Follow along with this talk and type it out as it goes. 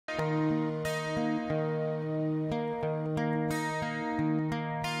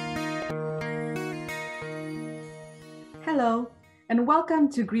Hello, and welcome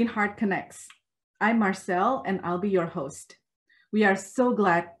to Greenheart Connects. I'm Marcel, and I'll be your host. We are so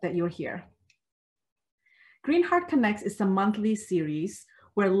glad that you're here. Greenheart Connects is a monthly series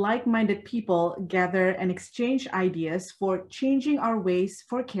where like-minded people gather and exchange ideas for changing our ways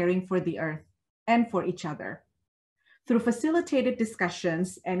for caring for the earth and for each other. Through facilitated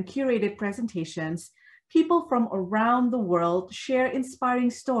discussions and curated presentations, people from around the world share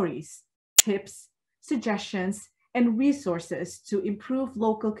inspiring stories, tips, suggestions, and resources to improve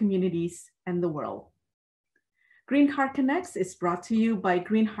local communities and the world. Greenheart Connects is brought to you by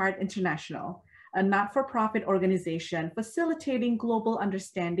Greenheart International, a not-for-profit organization facilitating global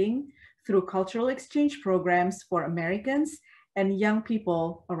understanding through cultural exchange programs for Americans and young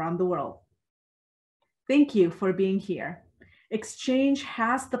people around the world. Thank you for being here. Exchange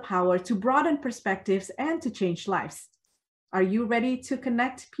has the power to broaden perspectives and to change lives. Are you ready to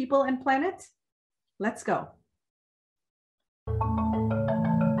connect people and planet? Let's go.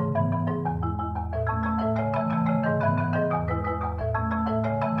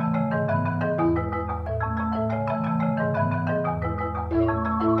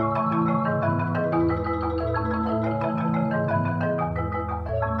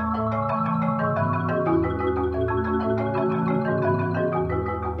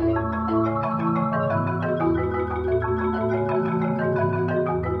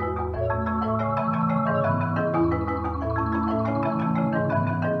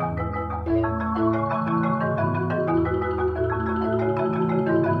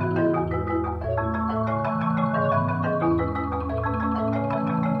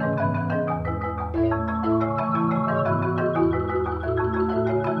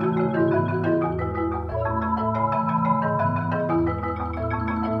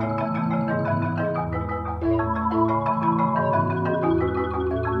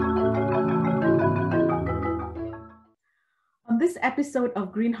 On this episode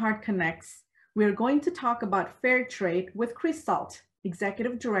of Greenheart Connects, we're going to talk about fair trade with Chris Solt,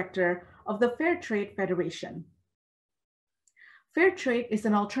 Executive Director of the Fair Trade Federation. Fair trade is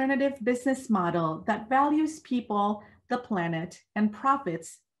an alternative business model that values people, the planet, and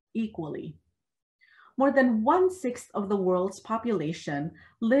profits equally. More than 1/6 of the world's population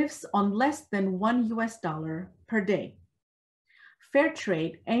lives on less than $1 per day. Fair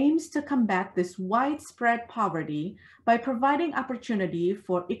trade aims to combat this widespread poverty by providing opportunity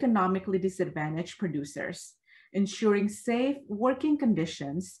for economically disadvantaged producers, ensuring safe working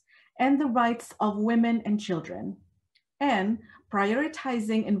conditions and the rights of women and children, and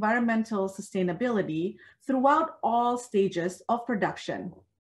prioritizing environmental sustainability throughout all stages of production.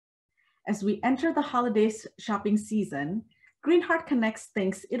 As we enter the holiday shopping season, Greenheart Connects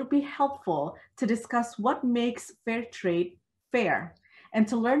thinks it'll be helpful to discuss what makes fair trade fair and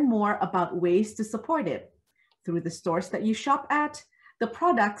to learn more about ways to support it through the stores that you shop at, the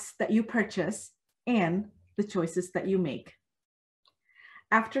products that you purchase, and the choices that you make.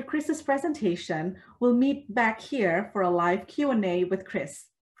 After Chris's presentation, we'll meet back here for a live Q&A with Chris.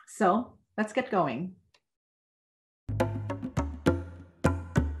 So let's get going.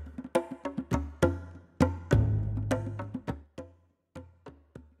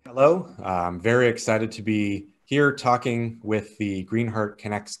 Hello, I'm very excited to be here talking with the Greenheart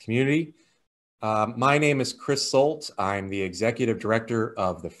Connects community. My name is Chris Solt. I'm the Executive Director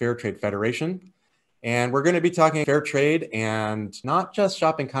of the Fair Trade Federation. And we're going to be talking fair trade and not just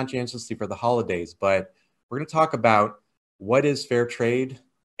shopping conscientiously for the holidays, but we're going to talk about what is fair trade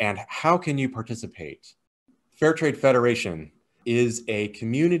and how can you participate. Fair Trade Federation is a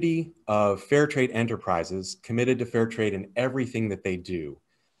community of fair trade enterprises committed to fair trade in everything that they do.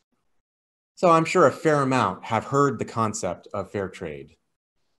 So I'm sure a fair amount have heard the concept of fair trade.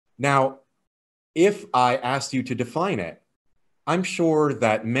 Now, if I asked you to define it, I'm sure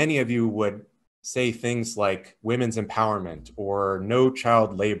that many of you would say things like women's empowerment or no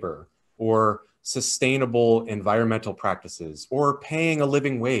child labor or sustainable environmental practices or paying a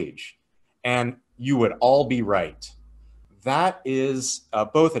living wage. And you would all be right. That is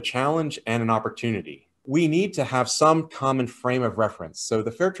both a challenge and an opportunity. We need to have some common frame of reference. So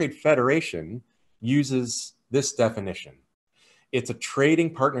the Fair Trade Federation uses this definition. It's a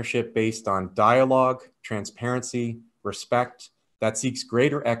trading partnership based on dialogue, transparency, respect that seeks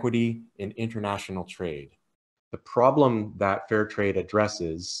greater equity in international trade. The problem that fair trade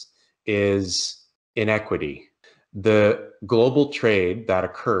addresses is inequity. The global trade that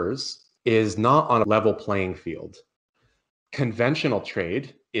occurs is not on a level playing field. Conventional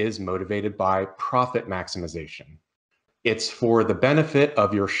trade is motivated by profit maximization. It's for the benefit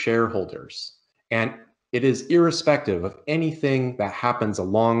of your shareholders. And it is irrespective of anything that happens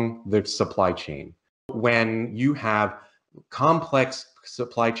along the supply chain. When you have complex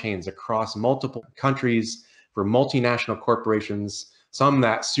supply chains across multiple countries for multinational corporations, some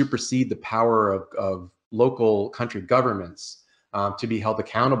that supersede the power of local country governments to be held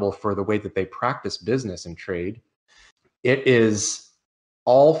accountable for the way that they practice business and trade. It is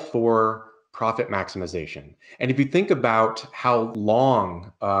all for profit maximization. And if you think about how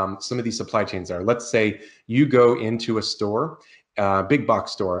long some of these supply chains are, let's say you go into a store, big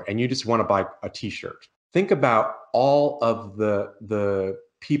box store, and you just want to buy a t-shirt. Think about all of the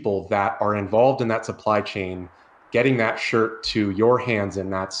people that are involved in that supply chain getting that shirt to your hands in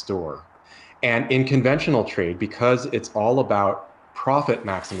that store. And in conventional trade, because it's all about profit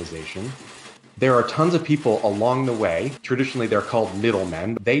maximization, there are tons of people along the way. Traditionally, they're called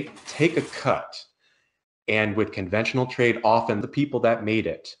middlemen. They take a cut. And with conventional trade, often the people that made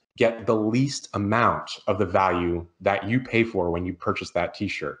it get the least amount of the value that you pay for when you purchase that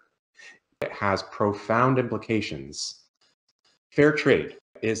t-shirt. It has profound implications. Fair trade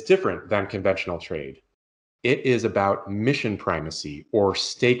is different than conventional trade. It is about mission primacy or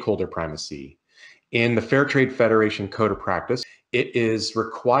stakeholder primacy. In the Fair Trade Federation Code of Practice, it is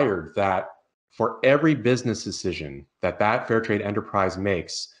required that for every business decision that that fair trade enterprise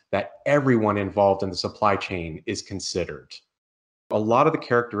makes, that everyone involved in the supply chain is considered. A lot of the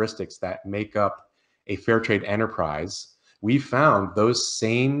characteristics that make up a fair trade enterprise, we found those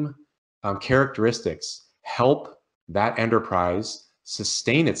same characteristics help that enterprise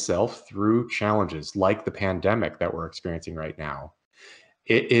sustain itself through challenges like the pandemic that we're experiencing right now.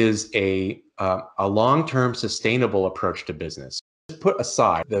 It is a long-term sustainable approach to business. Just put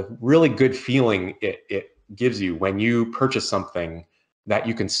aside the really good feeling it gives you when you purchase something that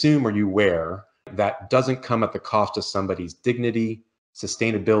you consume or you wear that doesn't come at the cost of somebody's dignity,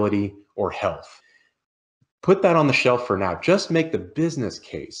 sustainability, or health. Put that on the shelf for now. Just make the business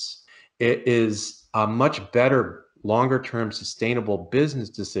case. It is a much better longer-term sustainable business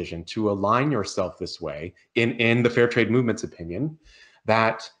decision to align yourself this way, in the fair trade movement's opinion,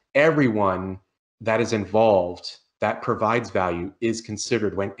 that everyone that is involved, that provides value, is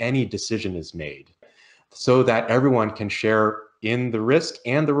considered when any decision is made, so that everyone can share in the risk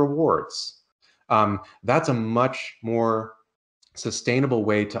and the rewards. That's a much more sustainable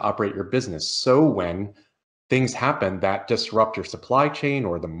way to operate your business. So when things happen that disrupt your supply chain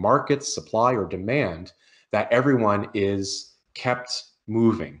or the market's supply or demand, that everyone is kept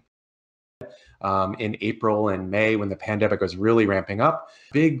moving. In April and May, when the pandemic was really ramping up,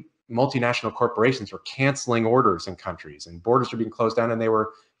 big multinational corporations were canceling orders in countries, and borders were being closed down, and they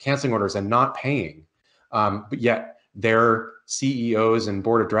were canceling orders and not paying. But yet their CEOs and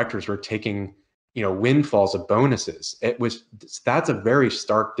board of directors were taking, windfalls of bonuses. That's a very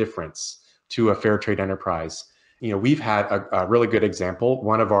stark difference to a fair trade enterprise. We've had a really good example.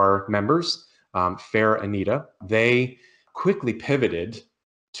 One of our members, Fair Anita, they quickly pivoted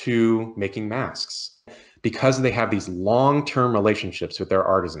to making masks because they have these long-term relationships with their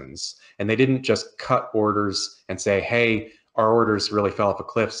artisans, and they didn't just cut orders and say, hey, our orders really fell off a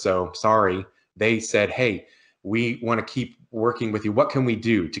cliff, so sorry. They said, hey, we want to keep working with you. What can we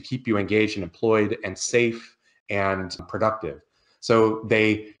do to keep you engaged and employed and safe and productive? So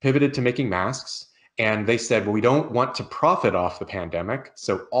they pivoted to making masks, and they said, well, we don't want to profit off the pandemic,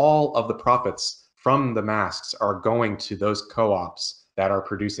 so all of the profits from the masks are going to those co-ops that are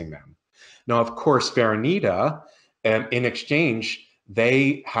producing them. Now, of course, Fair Anita, in exchange,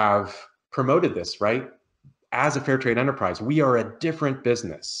 they have promoted this, right? As a fair trade enterprise, we are a different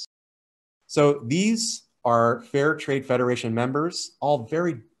business. So these are Fair Trade Federation members, all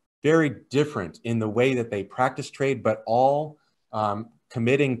very, very different in the way that they practice trade, but all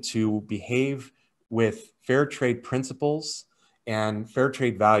committing to behave with fair trade principles and fair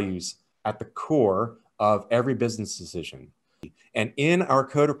trade values at the core of every business decision. And in our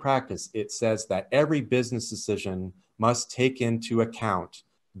code of practice, it says that every business decision must take into account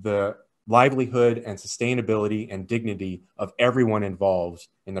the livelihood and sustainability and dignity of everyone involved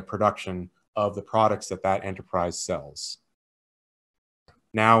in the production of the products that that enterprise sells.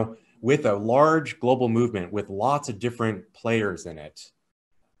 Now, with a large global movement with lots of different players in it,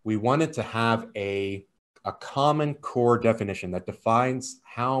 we wanted to have a common core definition that defines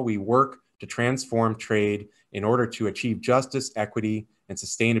how we work to transform trade in order to achieve justice, equity, and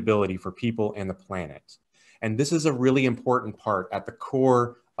sustainability for people and the planet. And this is a really important part at the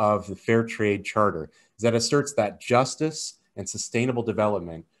core of the Fair Trade Charter, is that it asserts that justice and sustainable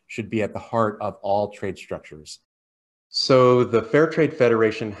development should be at the heart of all trade structures. So the Fair Trade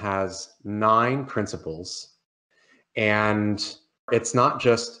Federation has 9 principles, and it's not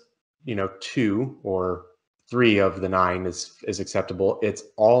just, 2 or 3 of the 9 is acceptable. It's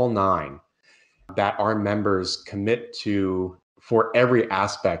all 9. that our members commit to for every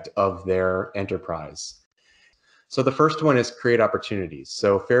aspect of their enterprise. So the first one is create opportunities.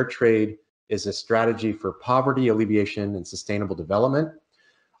 So fair trade is a strategy for poverty alleviation and sustainable development.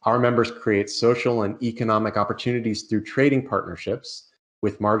 Our members create social and economic opportunities through trading partnerships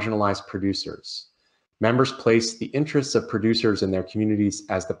with marginalized producers. Members place the interests of producers in their communities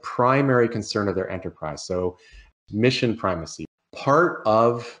as the primary concern of their enterprise. So mission primacy. Part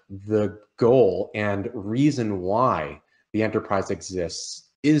of the goal and reason why the enterprise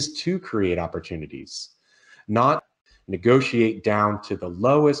exists is to create opportunities, not negotiate down to the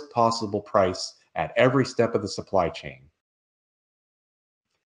lowest possible price at every step of the supply chain.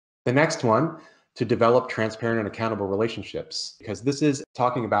 The next one, to develop transparent and accountable relationships, because this is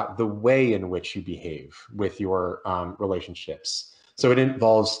talking about the way in which you behave with your relationships. So it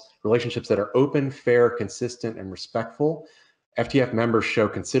involves relationships that are open, fair, consistent, and respectful. FTF members show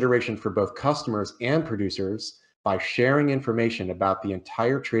consideration for both customers and producers by sharing information about the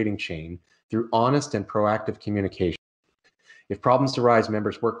entire trading chain through honest and proactive communication. If problems arise,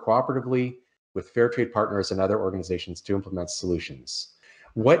 members work cooperatively with fair trade partners and other organizations to implement solutions.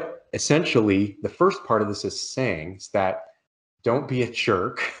 What essentially the first part of this is saying is that don't be a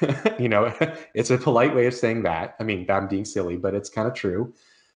jerk. It's a polite way of saying that. I mean, I'm being silly, but it's kind of true.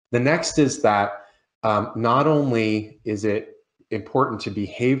 The next is that not only is it important to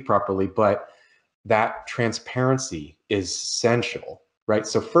behave properly, but that transparency is essential, right?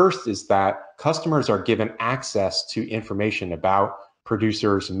 So first is that customers are given access to information about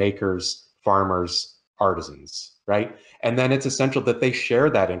producers, makers, farmers, artisans, right? And then it's essential that they share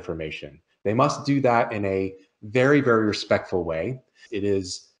that information. They must do that in a very, very respectful way. It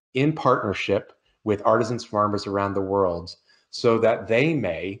is in partnership with artisans, farmers around the world so that they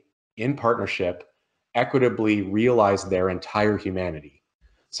may, in partnership, equitably realize their entire humanity.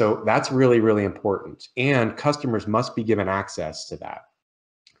 So that's really, really important. And customers must be given access to that.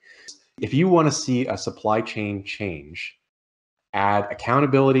 If you want to see a supply chain change, add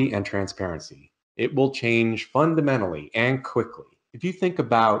accountability and transparency. It will change fundamentally and quickly. If you think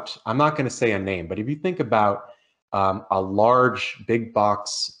about, I'm not going to say a name, but if you think about a large big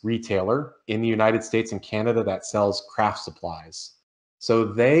box retailer in the United States and Canada that sells craft supplies. So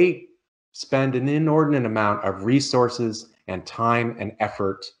they spend an inordinate amount of resources and time and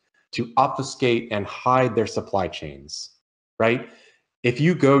effort to obfuscate and hide their supply chains, right? If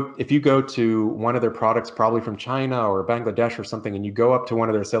you go to one of their products, probably from China or Bangladesh or something, and you go up to one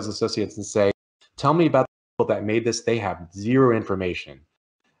of their sales associates and say, tell me about the people that made this, they have zero information.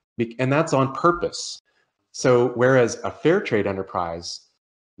 And that's on purpose. So whereas a fair trade enterprise,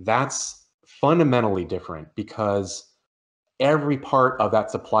 that's fundamentally different because every part of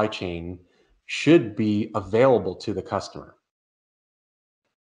that supply chain should be available to the customer.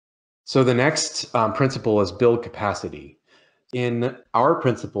 So the next principle is build capacity. In our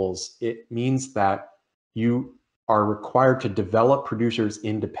principles, it means that you are required to develop producers'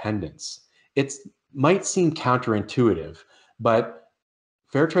 independence. It might seem counterintuitive, but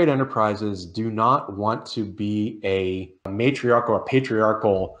fair trade enterprises do not want to be a matriarchal or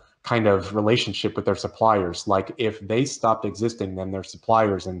patriarchal kind of relationship with their suppliers. Like if they stopped existing, then their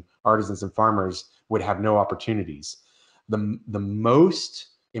suppliers and artisans and farmers would have no opportunities. The most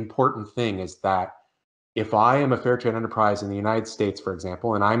important thing is that if I am a fair trade enterprise in the United States, for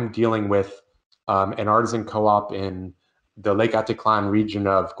example, and I'm dealing with an artisan co-op in the Lake Atitlan region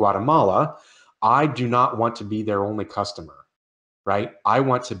of Guatemala, I do not want to be their only customer, right? I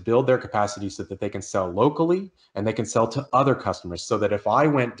want to build their capacity so that they can sell locally and they can sell to other customers so that if I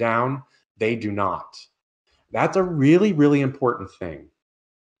went down, they do not. That's a really, really important thing.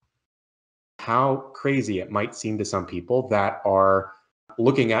 How crazy it might seem to some people that are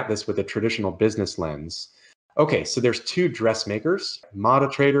looking at this with a traditional business lens. Okay, so there's two dressmakers, Mata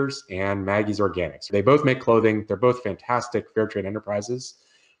Traders and Maggie's Organics. They both make clothing. They're both fantastic fair trade enterprises.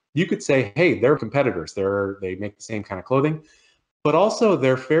 You could say, hey, they're competitors. They make the same kind of clothing, but also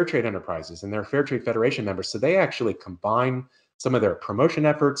they're fair trade enterprises and they're Fair Trade Federation members. So they actually combine some of their promotion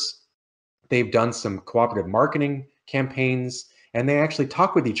efforts. They've done some cooperative marketing campaigns, and they actually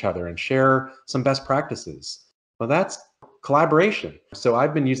talk with each other and share some best practices. Well, that's collaboration. So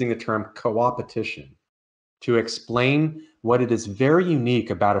I've been using the term co-opetition to explain what it is very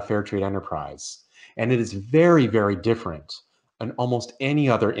unique about a fair trade enterprise. And it is very, very different in almost any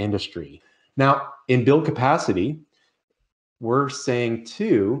other industry. Now, in build capacity, we're saying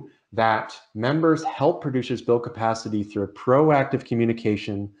too that members help producers build capacity through proactive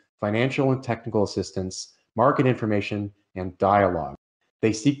communication, financial and technical assistance, market information, and dialogue.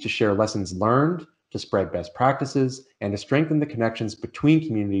 They seek to share lessons learned, to spread best practices, and to strengthen the connections between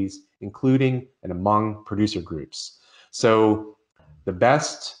communities, including and among producer groups. So the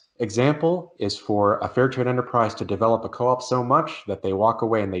best example is for a fair trade enterprise to develop a co-op so much that they walk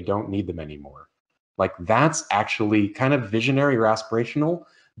away and they don't need them anymore. Like, that's actually kind of visionary or aspirational,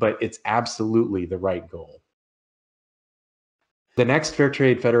 but it's absolutely the right goal. The next Fair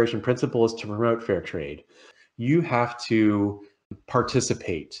Trade Federation principle is to promote fair trade. You have to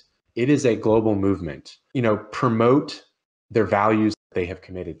participate. It is a global movement. Promote their values that they have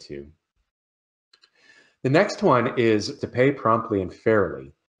committed to. The next one is to pay promptly and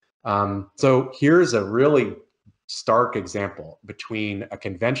fairly. So here's a really stark example between a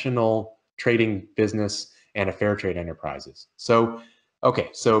conventional trading business and a fair trade enterprises. So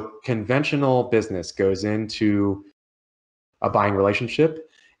conventional business goes into a buying relationship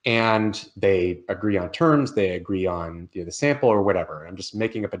and they agree on terms, they agree on the sample or whatever. I'm just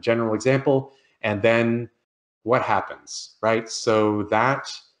making up a general example. And then what happens, right? So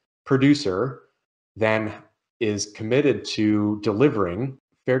that producer then is committed to delivering.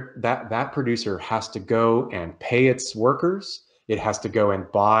 That producer has to go and pay its workers. It has to go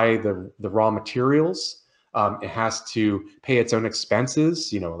and buy the raw materials. It has to pay its own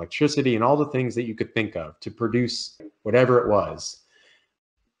expenses, electricity and all the things that you could think of to produce whatever it was.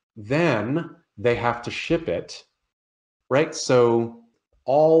 Then they have to ship it, right? So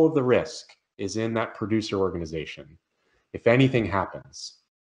all of the risk is in that producer organization if anything happens.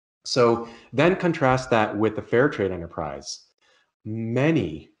 So then contrast that with the fair trade enterprise.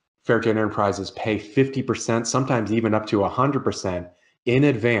 Many fair trade enterprises pay 50%, sometimes even up to 100% in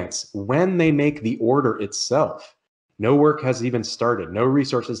advance when they make the order itself. No work has even started, no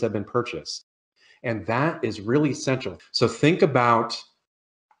resources have been purchased. And that is really essential. So think about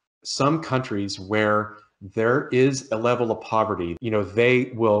some countries where there is a level of poverty.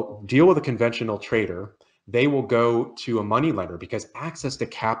 They will deal with a conventional trader. They will go to a money lender because access to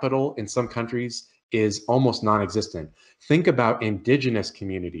capital in some countries is almost non-existent. Think about indigenous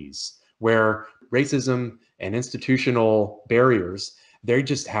communities where racism and institutional barriers, they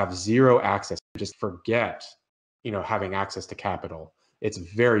just have zero access. Just forget, having access to capital. It's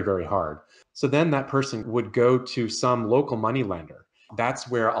very, very hard. So then that person would go to some local money lender. That's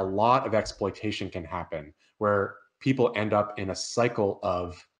where a lot of exploitation can happen, where people end up in a cycle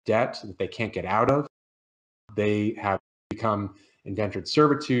of debt that they can't get out of. They have become indentured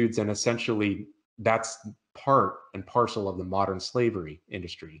servitudes, and essentially that's part and parcel of the modern slavery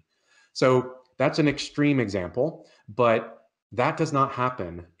industry. So that's an extreme example, but that does not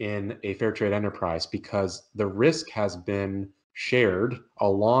happen in a fair trade enterprise because the risk has been shared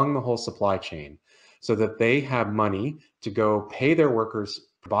along the whole supply chain so that they have money to go pay their workers,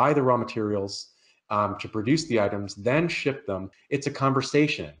 buy the raw materials, to produce the items, then ship them. It's a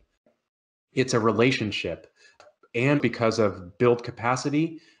conversation. It's a relationship. And because of build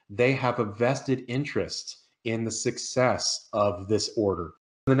capacity, they have a vested interest in the success of this order.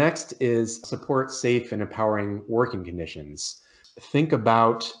 The next is support safe and empowering working conditions. Think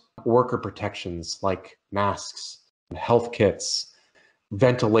about worker protections like masks, health kits,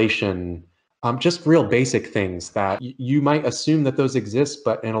 ventilation, just real basic things that you might assume that those exist,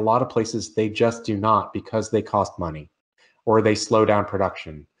 but in a lot of places they just do not because they cost money or they slow down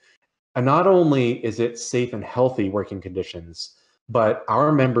production. And not only is it safe and healthy working conditions, but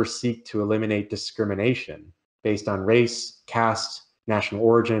our members seek to eliminate discrimination based on race, caste, national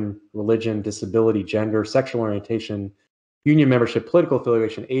origin, religion, disability, gender, sexual orientation, union membership, political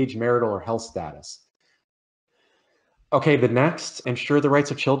affiliation, age, marital, or health status. Okay, the next, ensure the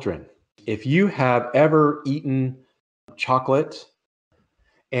rights of children. If you have ever eaten chocolate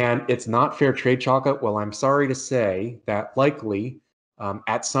and it's not fair trade chocolate, well, I'm sorry to say that likely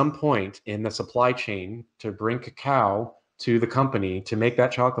at some point in the supply chain to bring cacao to the company to make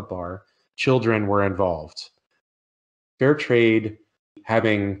that chocolate bar, children were involved. Fair trade,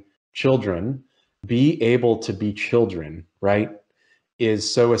 having children be able to be children, right,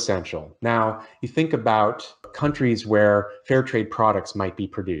 is so essential. Now, you think about countries where fair trade products might be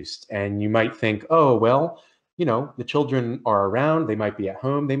produced, and you might think, oh, well, the children are around, they might be at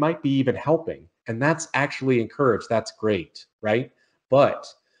home, they might be even helping. And that's actually encouraged. That's great, right? But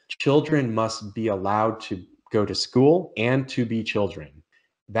children must be allowed to go to school and to be children.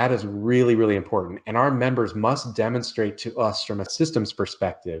 That is really, really important. And our members must demonstrate to us from a systems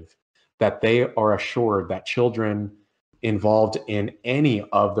perspective that they are assured that children involved in any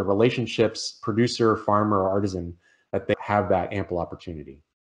of the relationships, producer, farmer, or artisan, that they have that ample opportunity.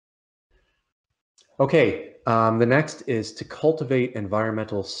 Okay, the next is to cultivate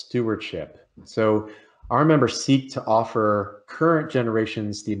environmental stewardship. So Our members seek to offer current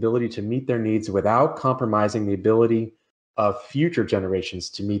generations the ability to meet their needs without compromising the ability of future generations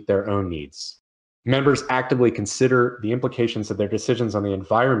to meet their own needs. Members actively consider the implications of their decisions on the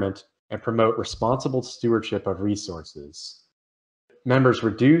environment and promote responsible stewardship of resources. Members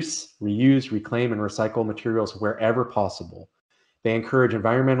reduce, reuse, reclaim, and recycle materials wherever possible. They encourage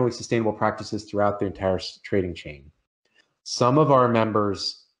environmentally sustainable practices throughout the entire trading chain. Some of our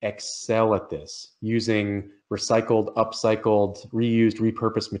members excel at this, using recycled, upcycled, reused,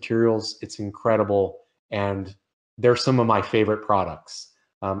 repurposed materials. It's incredible, and they're some of my favorite products.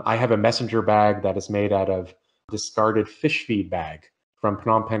 I have a messenger bag that is made out of discarded fish feed bag from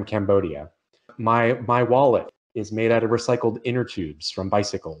Phnom Penh, Cambodia. My wallet is made out of recycled inner tubes from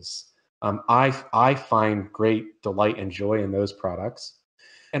bicycles. I find great delight and joy in those products.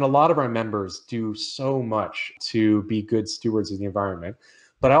 And a lot of our members do so much to be good stewards of the environment.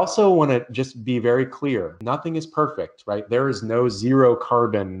 But I also want to just be very clear, nothing is perfect, right? There is no zero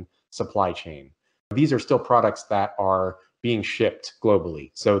carbon supply chain. These are still products that are being shipped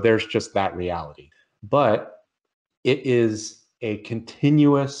globally. So there's just that reality. But it is a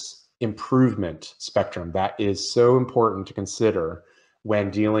continuous improvement spectrum that is so important to consider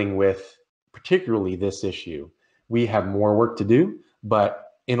when dealing with particularly this issue. We have more work to do,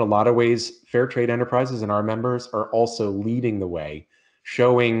 but in a lot of ways, fair trade enterprises and our members are also leading the way,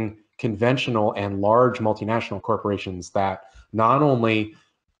 showing conventional and large multinational corporations that not only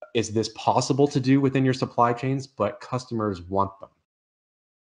is this possible to do within your supply chains, but customers want them.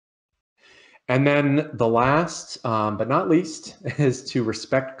 And then the last, but not least, is to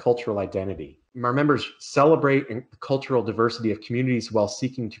respect cultural identity. Our members celebrate cultural diversity of communities while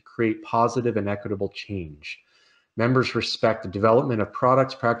seeking to create positive and equitable change. Members respect the development of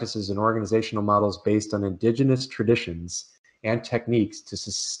products, practices, and organizational models based on indigenous traditions and techniques to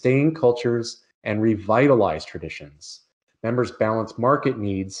sustain cultures and revitalize traditions. Members balance market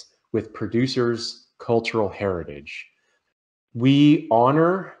needs with producers' cultural heritage. We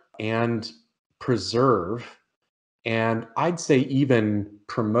honor and preserve, and I'd say even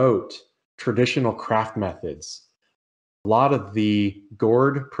promote traditional craft methods. A lot of the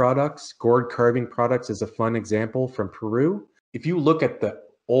gourd products, gourd carving products is a fun example from Peru. If you look at the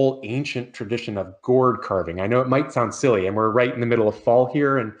old ancient tradition of gourd carving, I know it might sound silly, and we're right in the middle of fall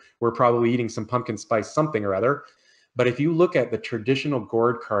here, and we're probably eating some pumpkin spice something or other. But if you look at the traditional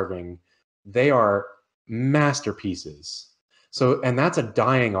gourd carving, they are masterpieces. So, and that's a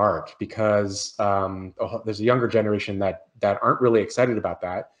dying art because there's a younger generation that aren't really excited about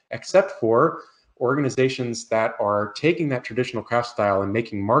that, except for organizations that are taking that traditional craft style and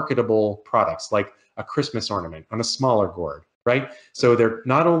making marketable products like a Christmas ornament on a smaller gourd, right? So they're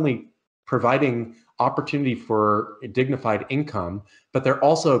not only providing opportunity for dignified income, but they're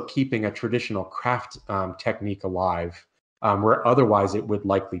also keeping a traditional craft technique alive where otherwise it would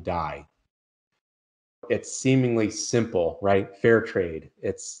likely die. It's seemingly simple, right? Fair trade.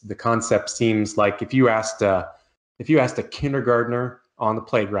 The concept seems like if you asked a kindergartner on the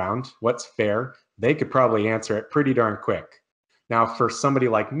playground, what's fair? They could probably answer it pretty darn quick. Now, for somebody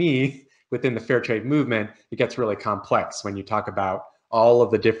like me within the fair trade movement, it gets really complex when you talk about all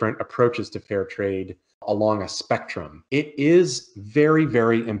of the different approaches to fair trade along a spectrum. It is very,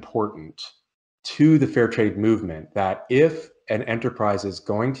 very important to the fair trade movement that if an enterprise is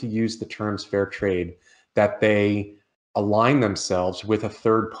going to use the terms fair trade, that they align themselves with a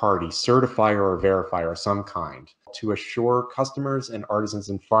third party, certifier or verifier of some kind, to assure customers and artisans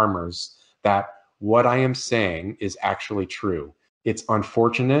and farmers that what I am saying is actually true. It's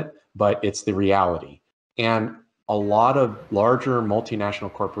unfortunate, but it's the reality. And a lot of larger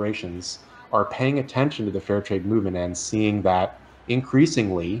multinational corporations are paying attention to the fair trade movement and seeing that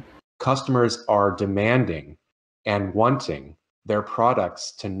increasingly customers are demanding and wanting their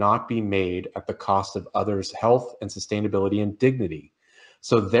products to not be made at the cost of others' health and sustainability and dignity.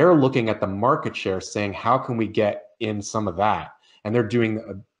 So they're looking at the market share saying, how can we get in some of that? And they're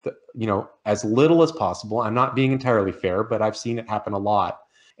doing as little as possible. I'm not being entirely fair, but I've seen it happen a lot.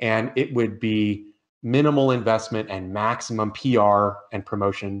 And it would be minimal investment and maximum PR and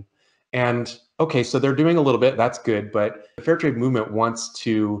promotion. And okay, so they're doing a little bit, that's good, but the fair trade movement wants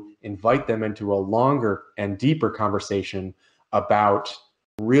to invite them into a longer and deeper conversation about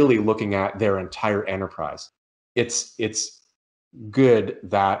really looking at their entire enterprise. It's good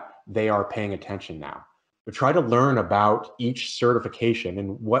that they are paying attention now. But try to learn about each certification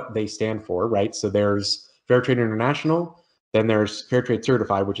and what they stand for, right? So there's Fair Trade International, then there's Fair Trade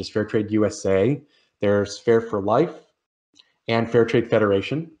Certified, which is Fair Trade USA, there's Fair for Life, and Fair Trade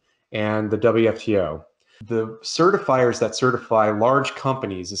Federation, and the WFTO. The certifiers that certify large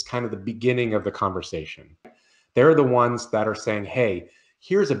companies is kind of the beginning of the conversation. They're the ones that are saying, hey,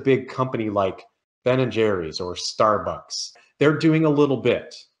 here's a big company like Ben & Jerry's or Starbucks. They're doing a little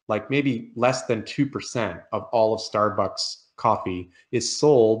bit, like maybe less than 2% of all of Starbucks coffee is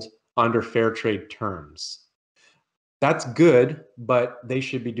sold under fair trade terms. That's good, but they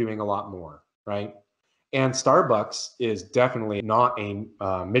should be doing a lot more, right? And Starbucks is definitely not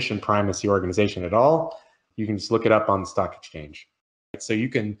a mission primacy organization at all. You can just look it up on the stock exchange. So you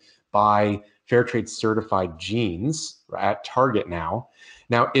can buy fair trade certified jeans at Target now.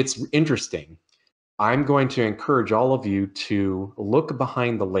 Now it's interesting. I'm going to encourage all of you to look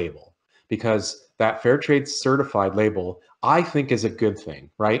behind the label, because that fair trade certified label, I think, is a good thing,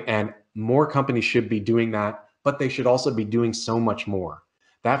 right? And more companies should be doing that, but they should also be doing so much more.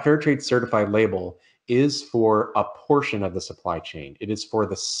 That fair trade certified label is for a portion of the supply chain. It is for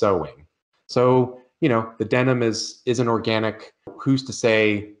the sewing. So, the denim isn't organic. Who's to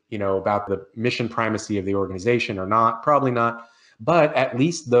say, about the mission primacy of the organization or not? Probably not. But at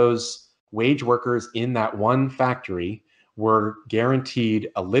least those wage workers in that one factory were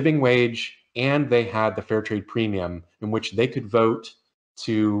guaranteed a living wage, and they had the fair trade premium in which they could vote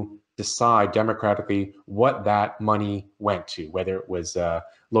to decide democratically what that money went to, whether it was a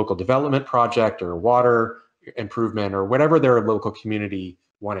local development project or water improvement or whatever their local community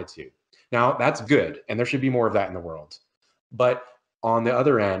wanted to. Now, that's good, and there should be more of that in the world. But on the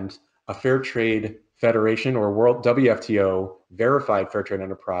other end, a fair trade federation or World WFTO verified fair trade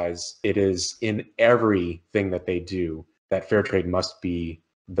enterprise, it is in everything that they do that fair trade must be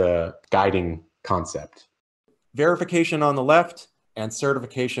the guiding concept. Verification on the left and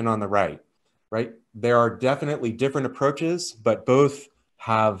certification on the right, right? There are definitely different approaches, but both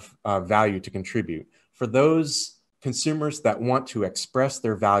have value to contribute. For those consumers that want to express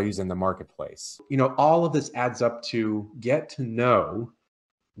their values in the marketplace, all of this adds up to get to know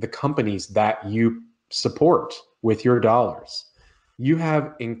the companies that you support with your dollars. You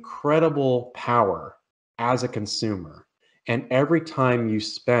have incredible power as a consumer. And every time you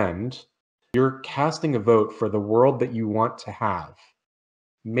spend, you're casting a vote for the world that you want to have.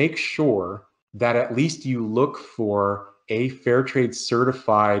 Make sure that at least you look for a fair trade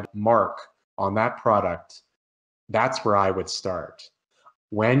certified mark on that product. That's where I would start.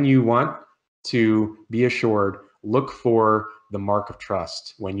 When you want to be assured, look for the mark of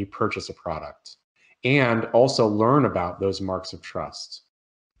trust when you purchase a product, and also learn about those marks of trust.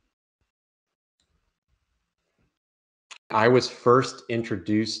 I was first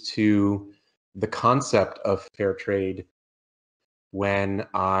introduced to the concept of fair trade when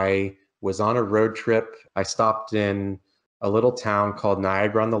I was on a road trip. I stopped in a little town called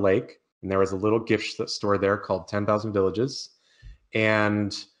Niagara-on-the-Lake, and there was a little gift store there called 10,000 Villages.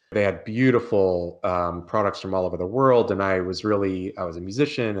 And they had beautiful products from all over the world. And I was a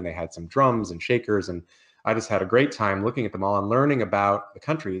musician, and they had some drums and shakers. And I just had a great time looking at them all and learning about the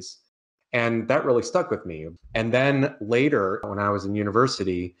countries. And that really stuck with me. And then later, when I was in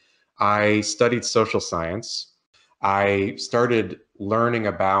university, I studied social science. I started learning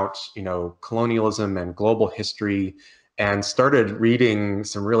about, colonialism and global history, and started reading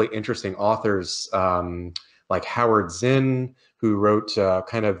some really interesting authors like Howard Zinn, who wrote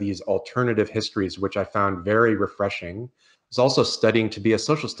kind of these alternative histories, which I found very refreshing. I was also studying to be a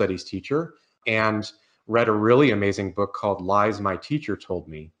social studies teacher, and read a really amazing book called Lies My Teacher Told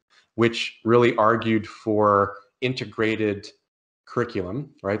Me, which really argued for integrated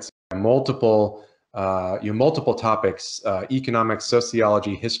curriculum, right? So multiple topics, economics,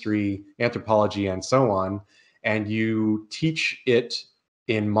 sociology, history, anthropology, and so on. And you teach it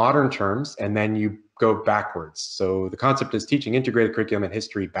in modern terms, and then you go backwards. So the concept is teaching integrated curriculum and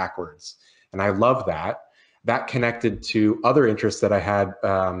history backwards. And I love that. That connected to other interests that I had,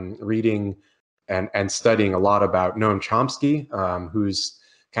 reading and studying a lot about Noam Chomsky, who's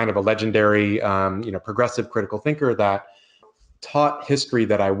kind of a legendary, progressive critical thinker that taught history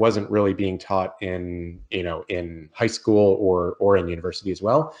that I wasn't really being taught in high school or in university as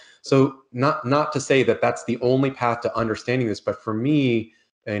well. So not to say that that's the only path to understanding this, but for me,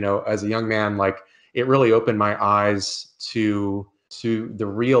 as a young man, like, it really opened my eyes to the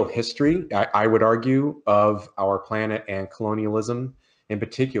real history, I would argue, of our planet and colonialism in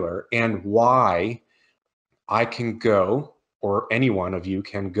particular, and why I can go, or any one of you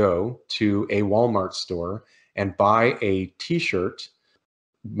can go to a Walmart store and buy a t-shirt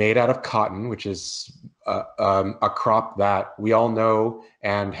made out of cotton, which is a crop that we all know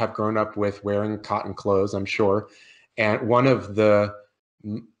and have grown up with wearing cotton clothes, I'm sure. And one of the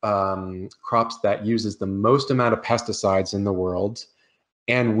crops that uses the most amount of pesticides in the world,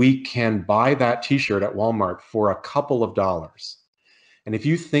 and we can buy that t-shirt at Walmart for a couple of dollars. And if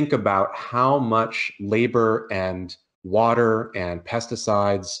you think about how much labor and water and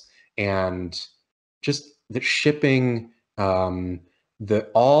pesticides and just the shipping,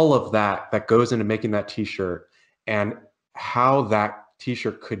 all of that goes into making that t-shirt, and how that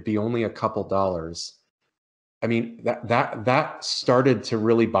t-shirt could be only a couple dollars. I mean, that started to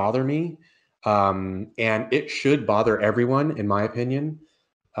really bother me. And it should bother everyone, in my opinion,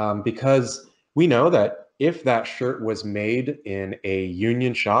 because we know that if that shirt was made in a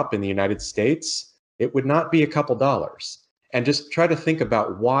union shop in the United States, it would not be a couple dollars. And just try to think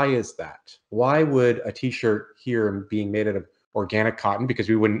about, why is that? Why would a t-shirt here being made out of organic cotton, because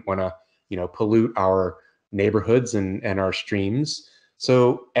we wouldn't want to, pollute our neighborhoods and our streams.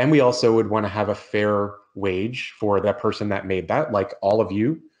 So, and we also would want to have a fair wage for that person that made that, like all of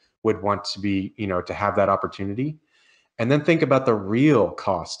you would want to be, to have that opportunity. And then think about the real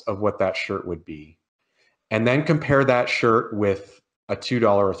cost of what that shirt would be. And then compare that shirt with a $2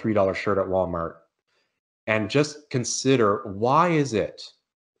 or $3 shirt at Walmart. And just consider, why is it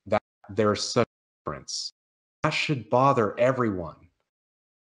that there's such a difference? That should bother everyone.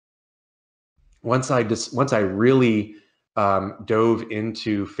 Once I really dove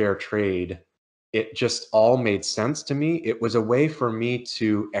into fair trade, it just all made sense to me. It was a way for me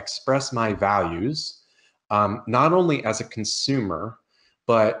to express my values, not only as a consumer,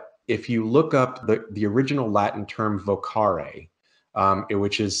 but if you look up the original Latin term vocare,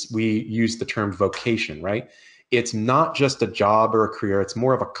 which is, we use the term vocation, right? It's not just a job or a career, it's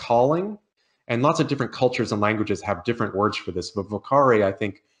more of a calling. And lots of different cultures and languages have different words for this, but vocare, I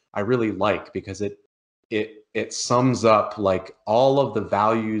think I really like, because it sums up like all of the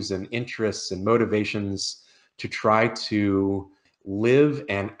values and interests and motivations to try to live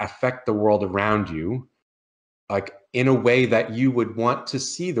and affect the world around you, like in a way that you would want to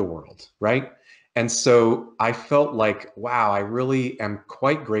see the world, right? And so I felt like, wow, I really am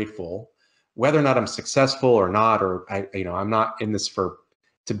quite grateful, whether or not I'm successful or not, or I'm not in this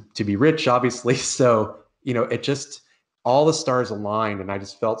to be rich, obviously. So, it just, all the stars aligned, and I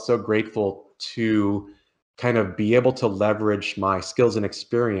just felt so grateful to kind of be able to leverage my skills and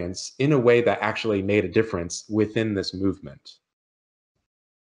experience in a way that actually made a difference within this movement.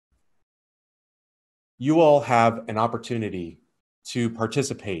 You all have an opportunity to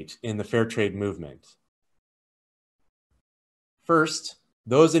participate in the fair trade movement. First,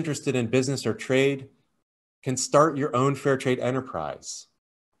 those interested in business or trade can start your own fair trade enterprise.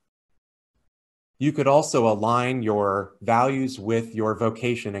 You could also align your values with your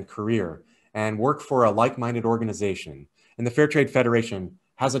vocation and career and work for a like-minded organization. And the Fair Trade Federation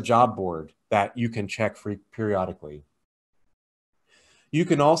has a job board that you can check periodically. You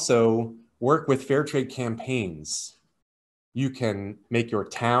can also work with fair trade campaigns. You can make your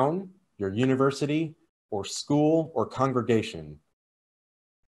town, your university, or school or congregation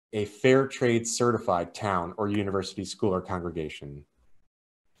a fair trade certified town or university, school, or congregation.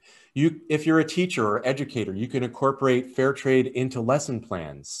 If you're a teacher or educator, you can incorporate fair trade into lesson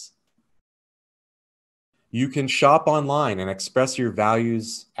plans. You can shop online and express your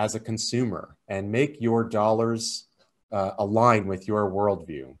values as a consumer and make your dollars align with your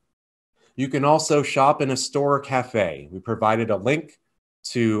worldview. You can also shop in a store or cafe. We provided a link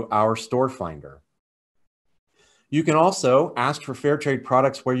to our store finder. You can also ask for fair trade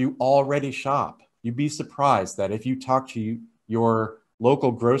products where you already shop. You'd be surprised that if you talk to your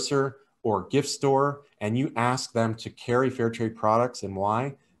local grocer or gift store and you ask them to carry fair trade products and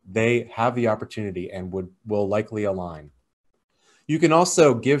why, they have the opportunity and will likely align. You can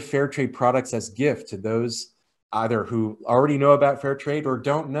also give fair trade products as gift to those either who already know about fair trade or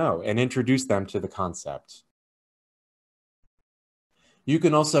don't know, and introduce them to the concept. You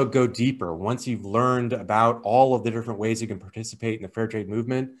can also go deeper once you've learned about all of the different ways you can participate in the fair trade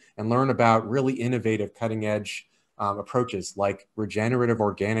movement and learn about really innovative, cutting edge approaches like regenerative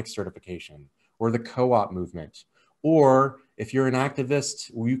organic certification or the co-op movement. Or if you're an activist,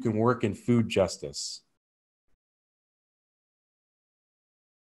 you can work in food justice.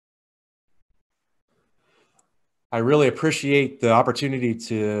 I really appreciate the opportunity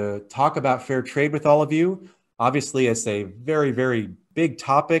to talk about fair trade with all of you. Obviously, it's a very, very big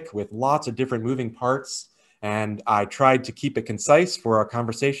topic with lots of different moving parts, and I tried to keep it concise for our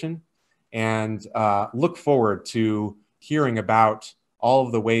conversation, and look forward to hearing about all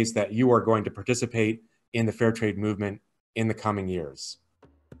of the ways that you are going to participate in the fair trade movement in the coming years.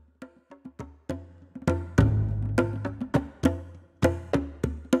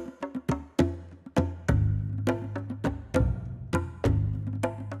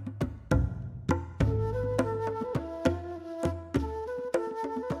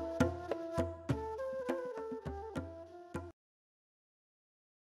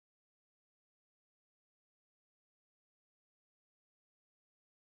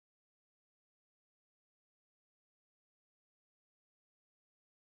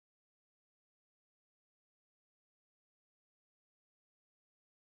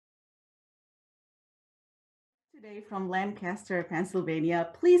 Today from Lancaster, Pennsylvania,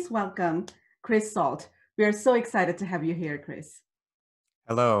 please welcome Chris Solt. We are so excited to have you here, Chris.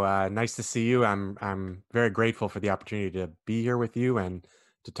 Hello, nice to see you. I'm very grateful for the opportunity to be here with you and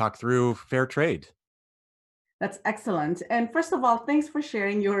to talk through fair trade. That's excellent. And first of all, thanks for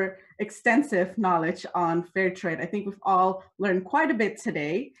sharing your extensive knowledge on fair trade. I think we've all learned quite a bit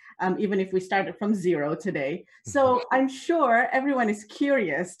today, even if we started from zero today. So I'm sure everyone is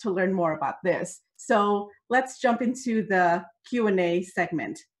curious to learn more about this. So let's jump into the Q&A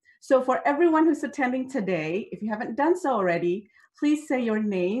segment. So for everyone who's attending today, if you haven't done so already, please say your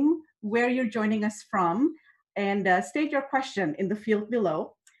name, where you're joining us from, and state your question in the field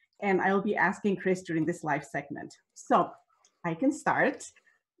below. And I'll be asking Chris during this live segment. So I can start.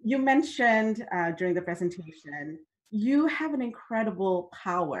 You mentioned during the presentation, you have an incredible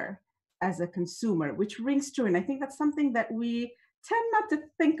power as a consumer, which rings true. And I think that's something that we tend not to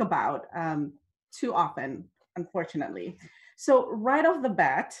think about too often, unfortunately. So right off the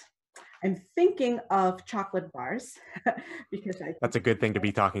bat, I'm thinking of chocolate bars because That's a good thing to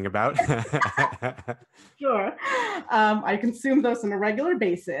be talking about. Sure. I consume those on a regular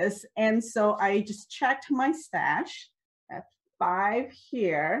basis. And so I just checked my stash at 5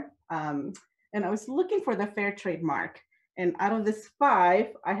 here. And I was looking for the fair trade mark. And out of this 5,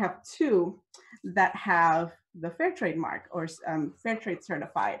 I have 2 that have the fair trade mark or fair trade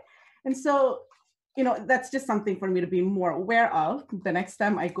certified. And so, that's just something for me to be more aware of the next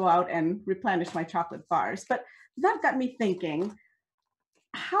time I go out and replenish my chocolate bars. But that got me thinking,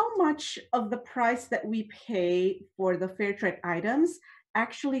 how much of the price that we pay for the fair trade items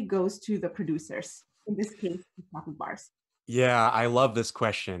actually goes to the producers, in this case, the chocolate bars? Yeah, I love this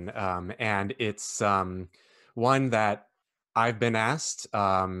question. And it's one that I've been asked,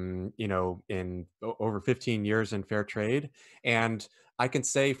 in over 15 years in fair trade. And I can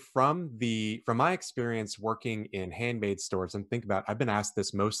say from my experience working in handmade stores, and think about, I've been asked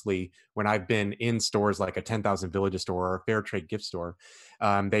this mostly when I've been in stores like a 10,000 Villages store or a fair trade gift store.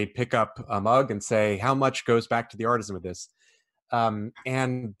 They'd pick up a mug and say, how much goes back to the artisan with this?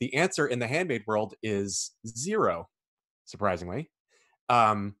 And the answer in the handmade world is zero, surprisingly.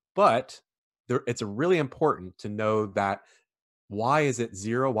 But it's really important to know that why is it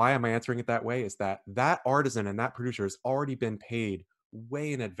zero? Why am I answering it that way? Is that artisan and that producer has already been paid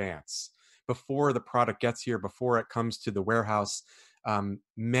way in advance before the product gets here, before it comes to the warehouse.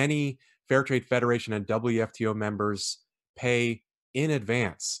 Many Fair Trade Federation and WFTO members pay in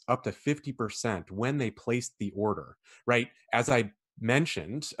advance up to 50% when they place the order, right? As I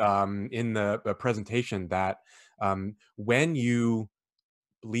mentioned in the presentation, that when you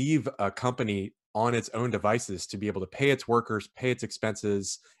leave a company on its own devices to be able to pay its workers, pay its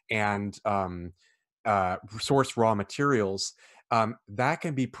expenses, and source raw materials, that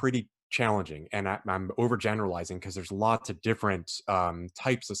can be pretty challenging. And I'm overgeneralizing because there's lots of different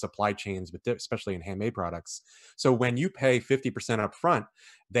types of supply chains, especially in handmade products. So when you pay 50% up front,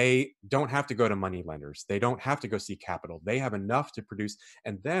 they don't have to go to money lenders. They don't have to go seek capital. They have enough to produce.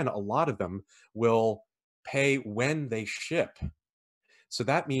 And then a lot of them will pay when they ship. So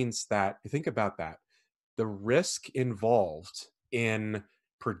that means that, think about that, the risk involved in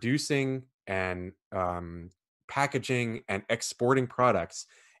producing and packaging and exporting products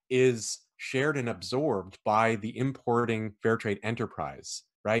is shared and absorbed by the importing fair trade enterprise,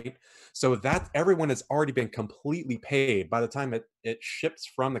 right? So that everyone has already been completely paid by the time it ships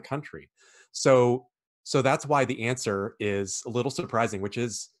from the country. So that's why the answer is a little surprising, which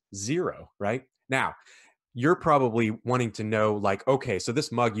is zero, right? Now, you're probably wanting to know, like, okay, so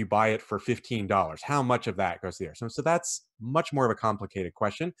this mug, you buy it for $15. How much of that goes there? So that's much more of a complicated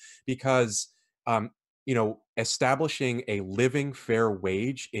question, because establishing a living fair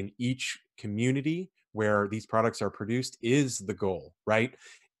wage in each community where these products are produced is the goal, right?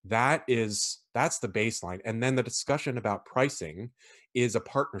 That's the baseline. And then the discussion about pricing is a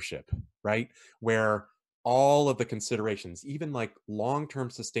partnership, right? Where all of the considerations, even like long-term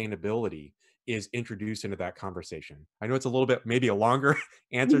sustainability, is introduced into that conversation. I know it's a little bit, maybe a longer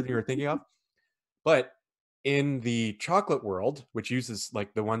answer than you were thinking of, but in the chocolate world, which uses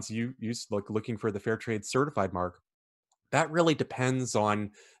like the ones you use, like looking for the fair trade certified mark, that really depends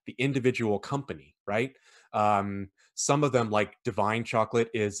on the individual company, right? Some of them, like Divine Chocolate,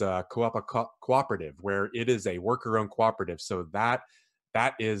 is a cooperative where it is a worker-owned cooperative. So that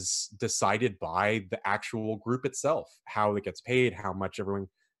is decided by the actual group itself, how it gets paid, how much everyone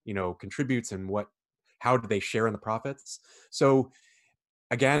contributes, and how do they share in the profits. So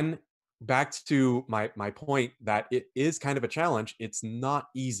again, back to my point that it is kind of a challenge. It's not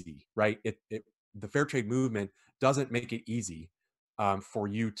easy, right? The fair trade movement doesn't make it easy for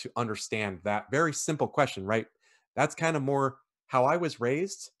you to understand that very simple question, right? That's kind of more how I was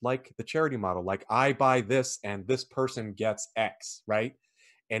raised, like the charity model. Like I buy this and this person gets X, right?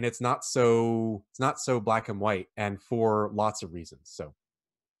 And it's not so black and white, and for lots of reasons. So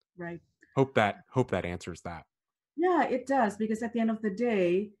Right. hope that answers that. Yeah, it does, because at the end of the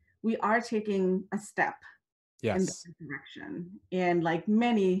day, we are taking a step in the Yes. right direction. And like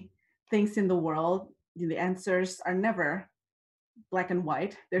many things in the world, the answers are never black and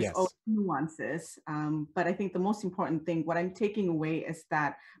white. There's always Yes. nuances. But I think the most important thing, what I'm taking away, is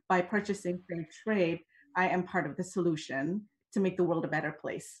that by purchasing fair trade, I am part of the solution to make the world a better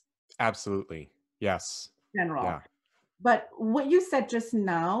place Absolutely. Yes. in general. Yeah. But what you said just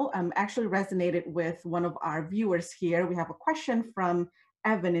now actually resonated with one of our viewers here. We have a question from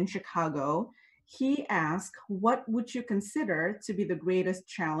Evan in Chicago. He asked, what would you consider to be the greatest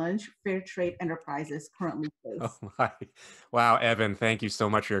challenge fair trade enterprises currently Oh face? my. Wow, Evan, thank you so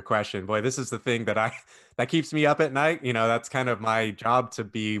much for your question. Boy, this is the thing that keeps me up at night. That's kind of my job, to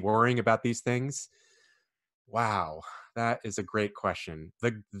be worrying about these things. Wow, that is a great question.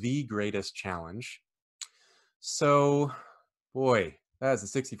 The greatest challenge. So, boy, that is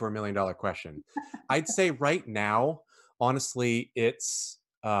a $64 million question. I'd say right now, honestly, it's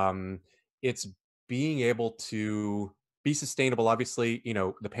being able to be sustainable. Obviously,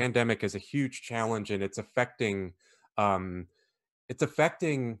 the pandemic is a huge challenge, and um, it's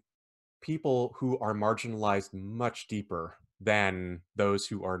affecting people who are marginalized much deeper than those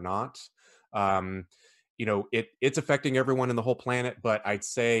who are not. Um, it's affecting everyone in the whole planet, but I'd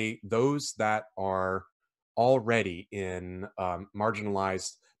say those that are already in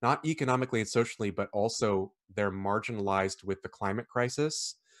marginalized, not economically and socially, but also they're marginalized with the climate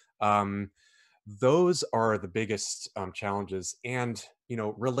crisis. Um, those are the biggest challenges. And,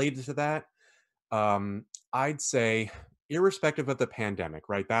 related to that, I'd say, irrespective of the pandemic,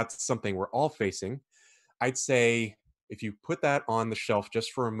 right? That's something we're all facing. I'd say if you put that on the shelf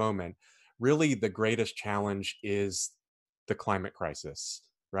just for a moment, really the greatest challenge is the climate crisis,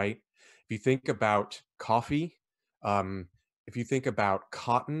 right? If you think about coffee, um, if you think about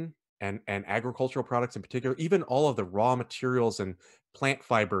cotton and agricultural products in particular, even all of the raw materials and plant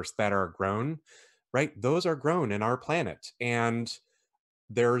fibers that are grown, right? Those are grown in our planet. And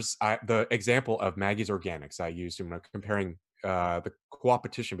there's the example of Maggie's Organics I used when comparing the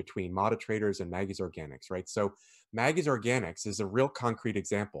competition between Mata Traders and Maggie's Organics, right? So Maggie's Organics is a real concrete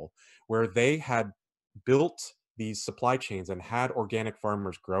example where they had built these supply chains and had organic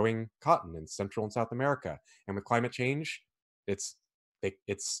farmers growing cotton in Central and South America. And with climate change, it's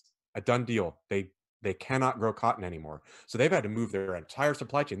it's a done deal. They cannot grow cotton anymore. So they've had to move their entire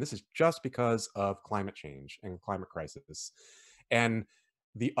supply chain. This is just because of climate change and climate crisis. And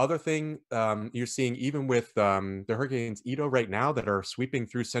the other thing you're seeing, even with the hurricanes Ito right now that are sweeping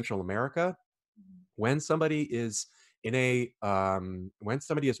through Central America, when somebody is when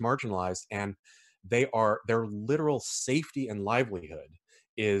somebody is marginalized and their literal safety and livelihood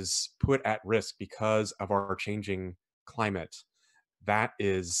is put at risk because of our changing climate, that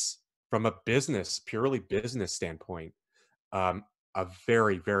is, from a purely business standpoint, um, a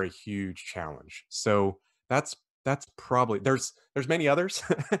very, very huge challenge. So that's probably, there's many others,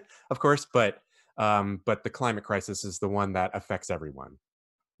 of course, but the climate crisis is the one that affects everyone.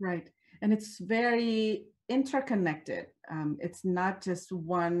 Right. And it's very interconnected. It's not just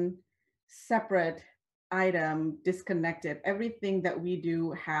one separate item disconnected. Everything that we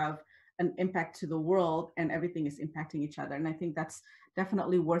do have an impact to the world, and everything is impacting each other. And I think that's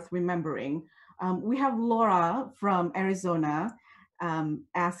definitely worth remembering. We have Laura from Arizona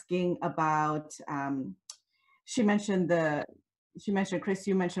asking about, she mentioned Chris,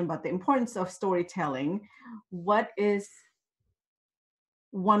 you mentioned about the importance of storytelling. What is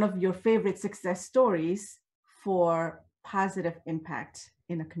one of your favorite success stories for positive impact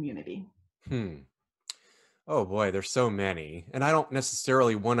in a community? Hmm. Oh boy, there's so many, and I don't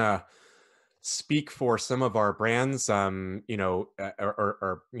necessarily want to speak for some of our brands, or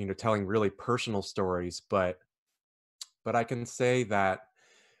telling really personal stories, but I can say that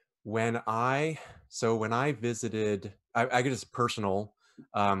when I when I visited, I get this personal.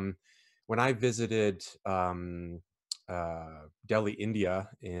 Um, when I visited Delhi, India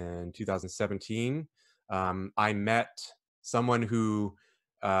in 2017, I met someone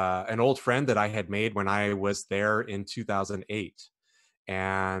an old friend that I had made when I was there in 2008.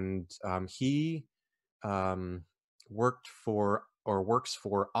 And he um, works for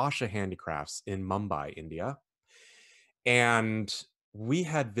Asha Handicrafts in Mumbai, India. And we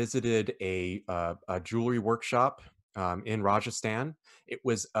had visited a jewelry workshop in Rajasthan. It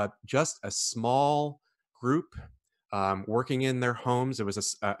was just a small group working in their homes. It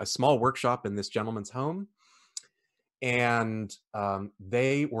was a small workshop in this gentleman's home. and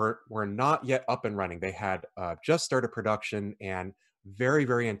they were not yet up and running. They had just started production, and very,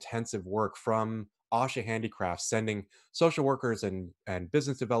 very intensive work from Asha Handicrafts, sending social workers and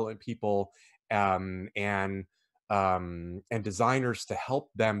business development people and designers to help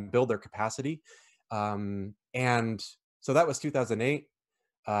them build their capacity. And so that was 2008.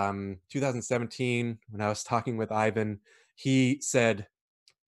 2017, when I was talking with Ivan, he said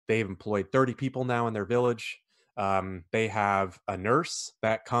they've employed 30 people now in their village. They have a nurse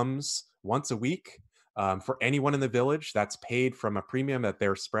that comes once a week for anyone in the village, that's paid from a premium that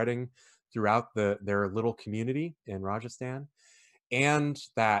they're spreading throughout their little community in Rajasthan. And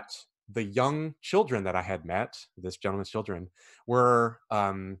that the young children that I had met, this gentleman's children, were,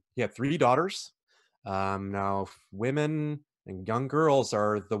 he had 3 daughters. Now, women and young girls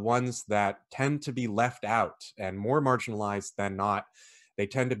are the ones that tend to be left out and more marginalized than not. They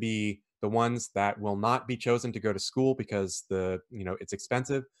tend to be the ones that will not be chosen to go to school because it's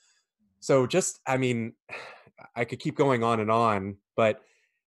expensive. So just, I mean, I could keep going on, but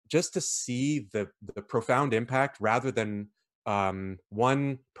just to see the profound impact, rather than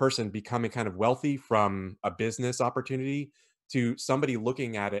one person becoming kind of wealthy from a business opportunity, to somebody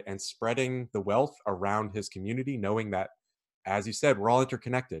looking at it and spreading the wealth around his community, knowing that, as you said, we're all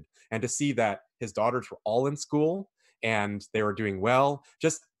interconnected. And to see that his daughters were all in school and they were doing well,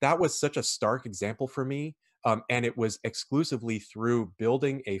 just that was such a stark example for me. And it was exclusively through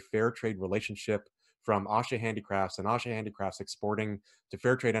building a fair trade relationship from Asha Handicrafts, and Asha Handicrafts exporting to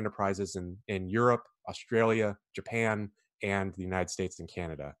fair trade enterprises in Europe, Australia, Japan, and the United States and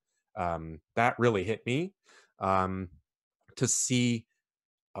Canada. That really hit me, to see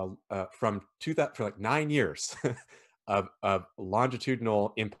from 2000 for like 9 years of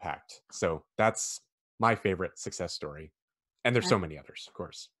longitudinal impact. So that's my favorite success story. And there's so many others, of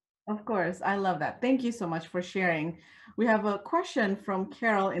course. Of course, I love that. Thank you so much for sharing. We have a question from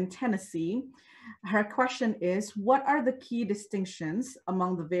Carol in Tennessee. Her question is, what are the key distinctions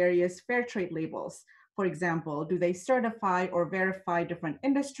among the various fair trade labels? For example, do they certify or verify different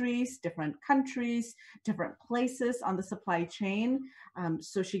industries, different countries, different places on the supply chain?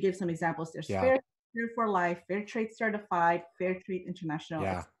 So she gives some examples. There's Yeah. Fair Trade for Life, Fair Trade Certified, Fair Trade International.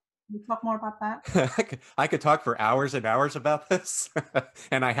 Yeah. Can you talk more about that? I could talk for hours and hours about this,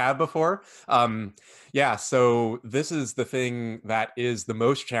 and I have before. Yeah, so this is the thing that is the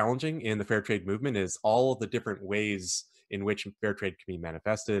most challenging in the fair trade movement, is all of the different ways in which fair trade can be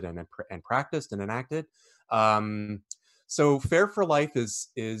manifested and practiced and enacted. So Fair for Life is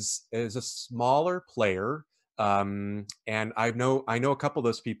a smaller player. And I know a couple of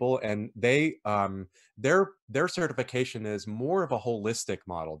those people, and their certification is more of a holistic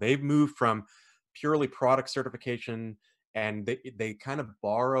model. They've moved from purely product certification, and they kind of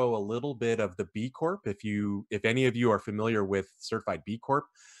borrow a little bit of the B Corp. If any of you are familiar with certified B Corp,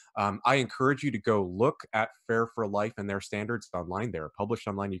 I encourage you to go look at Fair for Life and their standards online. They're published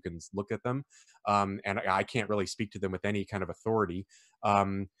online. You can look at them. And I can't really speak to them with any kind of authority.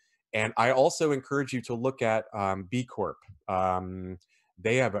 And I also encourage you to look at B Corp.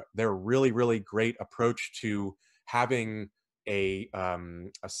 They're really, really great approach to having a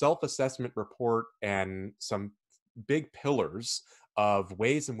self-assessment report and some big pillars of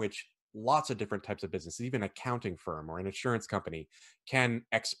ways in which lots of different types of businesses, even an accounting firm or an insurance company, can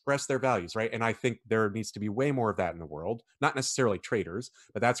express their values, right? And I think there needs to be way more of that in the world, not necessarily traders,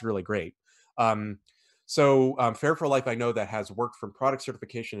 but that's really great. Fair for Life, I know, that has worked from product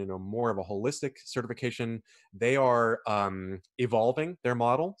certification into more of a holistic certification. They are evolving their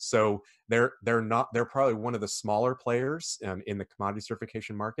model, so they're probably one of the smaller players in the commodity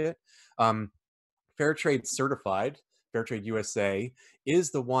certification market. Fair Trade Certified, Fair Trade USA,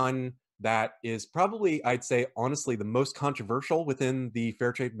 is the one that is probably, I'd say, honestly, the most controversial within the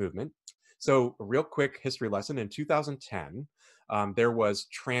fair trade movement. So, a real quick history lesson: in 2010, there was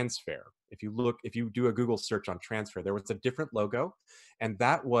Transfair. If you do a Google search on Transfair, there was a different logo, and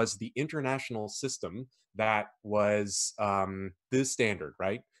that was the international system that was the standard,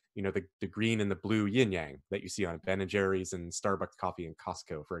 right? The green and the blue yin yang that you see on Ben and Jerry's and Starbucks coffee and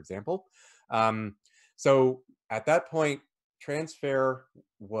Costco, for example. So at that point, Transfair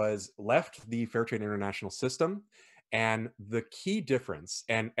was left the Fair Trade International system, and the key difference,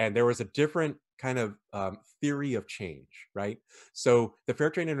 and there was a different kind of theory of change, right? So the Fair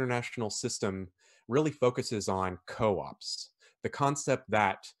Trade International system really focuses on co-ops, the concept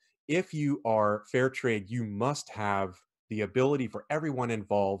that if you are fair trade, you must have the ability for everyone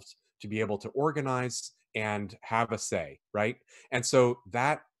involved to be able to organize and have a say, right? And so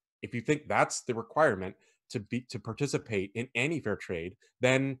that, if you think that's the requirement to participate in any fair trade,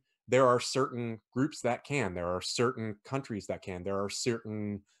 then there are certain groups that can, there are certain countries that can, there are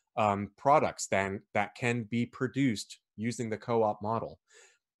certain products that can be produced using the co-op model.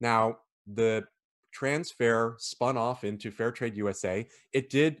 Now, the trans fair spun off into Fair Trade USA. It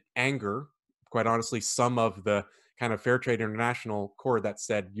did anger, quite honestly, some of the kind of Fair Trade International core that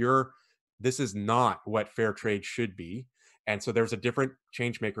said, this is not what fair trade should be. And so there's a different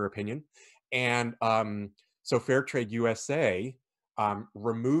changemaker opinion. And so Fair Trade USA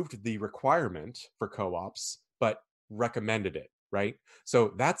removed the requirement for co-ops, but recommended it, right?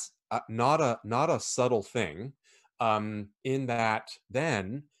 So that's not a subtle thing, in that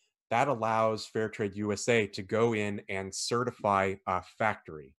then that allows Fair Trade USA to go in and certify a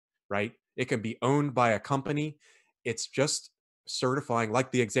factory, right? It can be owned by a company. It's just certifying,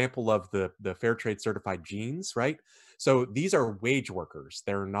 like the example of the Fair Trade certified jeans, right? So these are wage workers.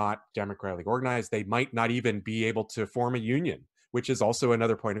 They're not democratically organized. They might not even be able to form a union, which is also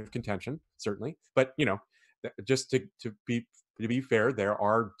another point of contention, certainly. But just to be fair, there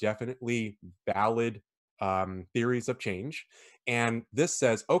are definitely valid theories of change. And this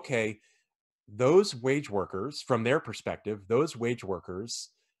says, okay, those wage workers, from their perspective, those wage workers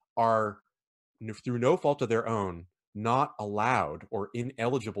are, through no fault of their own, not allowed or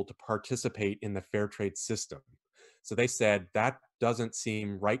ineligible to participate in the fair trade system. So they said that doesn't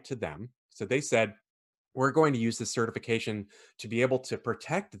seem right to them. So they said, we're going to use this certification to be able to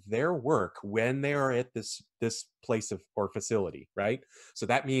protect their work when they are at this place or facility, right? So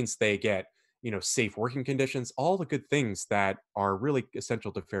that means they get safe working conditions, all the good things that are really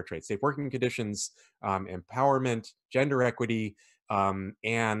essential to fair trade: safe working conditions, empowerment, gender equity,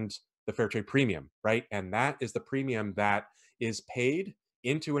 and the fair trade premium, right? And that is the premium that is paid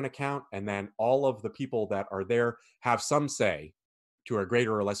into an account, and then all of the people that are there have some say, to a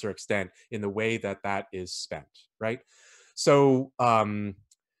greater or lesser extent, in the way that that is spent, right? So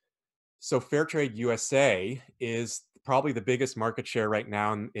so Fair Trade USA is probably the biggest market share right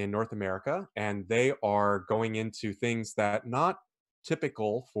now in North America, and they are going into things that not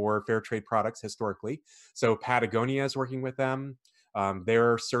typical for fair trade products historically. So Patagonia is working with them.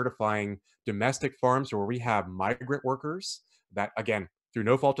 They're certifying domestic farms where we have migrant workers that, again, through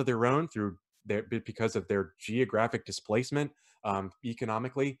no fault of their own, because of their geographic displacement,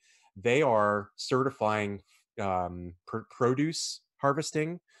 economically, they are certifying produce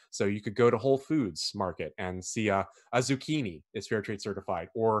harvesting. So you could go to Whole Foods market and see a zucchini is fair trade certified,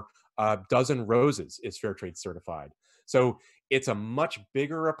 or a dozen roses is fair trade certified. So it's a much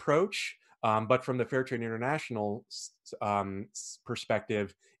bigger approach, but from the Fair Trade International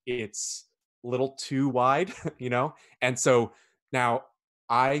perspective, it's a little too wide, And so now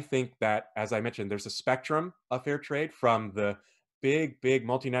I think that, as I mentioned, there's a spectrum of fair trade, from the big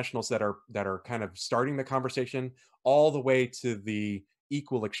multinationals that are kind of starting the conversation, all the way to the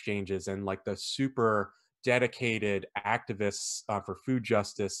equal exchanges and like the super dedicated activists for food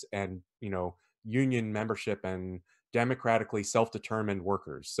justice and union membership and democratically self-determined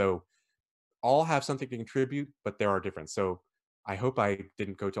workers. So all have something to contribute, but there are different. So I hope I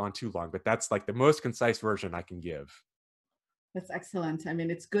didn't go on too long, but that's like the most concise version I can give. That's excellent. I mean,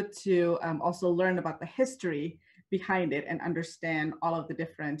 it's good to also learn about the history behind it and understand all of the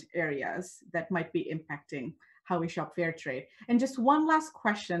different areas that might be impacting how we shop fair trade. And just one last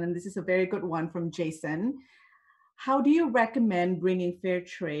question, and this is a very good one from Jason. How do you recommend bringing fair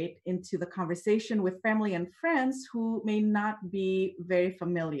trade into the conversation with family and friends who may not be very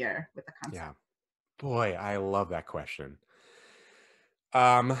familiar with the concept? Yeah. Boy, I love that question.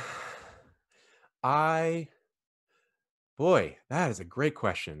 Boy, that is a great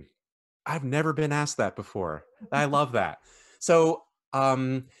question. I've never been asked that before. I love that. So,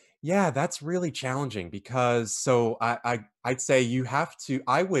 yeah, that's really challenging, because I'd say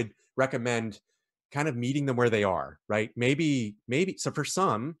I would recommend kind of meeting them where they are, right? Maybe so for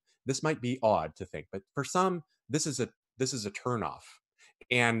some this might be odd to think, but for some this is a turnoff.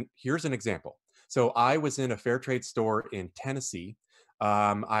 And here's an example. So I was in a fair trade store in Tennessee.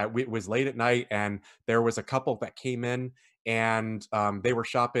 It was late at night, and there was a couple that came in, and they were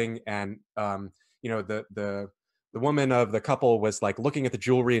shopping, and the woman of the couple was like looking at the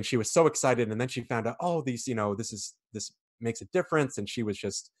jewelry, and she was so excited, and then she found out, oh, this makes a difference, and she was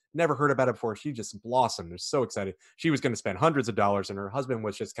just never heard about it before. She just blossomed, was so excited. She was going to spend hundreds of dollars, and her husband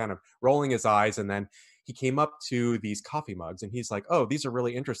was just kind of rolling his eyes. And then he came up to these coffee mugs, and he's like, oh, these are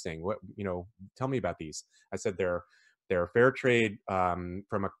really interesting. What, tell me about these. I said, they're fair trade from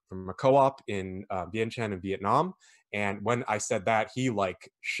a co-op in Vientiane in Vietnam. And when I said that, he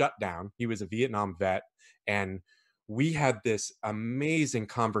like shut down. He was a Vietnam vet, and we had this amazing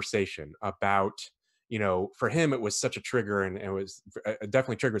conversation about you know, for him, it was such a trigger, and it was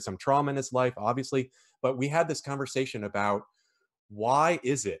definitely triggered some trauma in his life, obviously. But we had this conversation about, why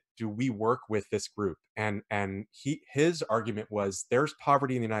is it do we work with this group? And his argument was, there's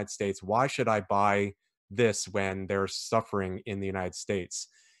poverty in the United States. Why should I buy this when there's suffering in the United States?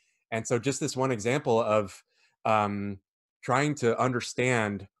 And so just this one example of trying to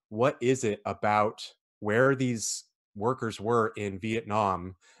understand, what is it about where these workers were in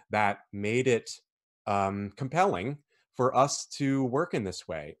Vietnam that made it compelling for us to work in this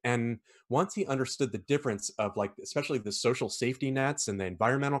way. And once he understood the difference of, like, especially the social safety nets and the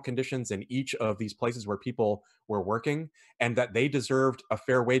environmental conditions in each of these places where people were working, and that they deserved a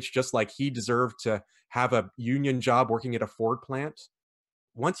fair wage just like he deserved to have a union job working at a Ford plant.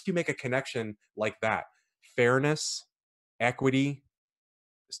 Once you make a connection like that, fairness, equity,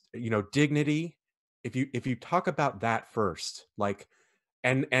 you know, dignity, if you talk about that first, like,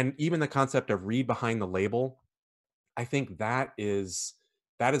 and even the concept of read behind the label, I think that is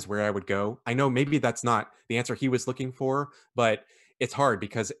where I would go. I know maybe that's not the answer he was looking for, but it's hard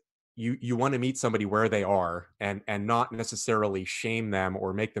because you want to meet somebody where they are, and not necessarily shame them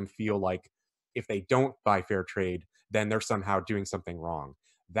or make them feel like if they don't buy fair trade, then they're somehow doing something wrong.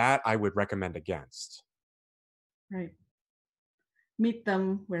 That I would recommend against. Right. Meet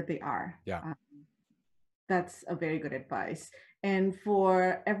them where they are. Yeah. That's a very good advice. And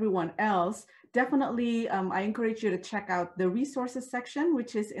for everyone else, definitely, I encourage you to check out the resources section,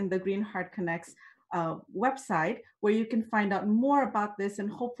 which is in the Greenheart Connects website, where you can find out more about this. And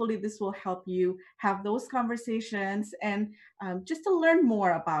hopefully this will help you have those conversations and just to learn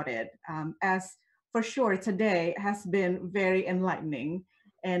more about it. As for sure, today has been very enlightening.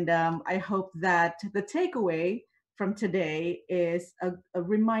 And I hope that the takeaway from today is a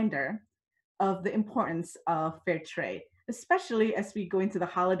reminder of the importance of fair trade, especially as we go into the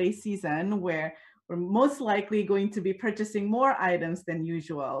holiday season, where we're most likely going to be purchasing more items than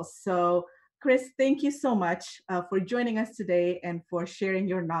usual. So Chris, thank you so much for joining us today and for sharing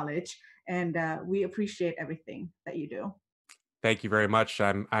your knowledge. And we appreciate everything that you do. Thank you very much.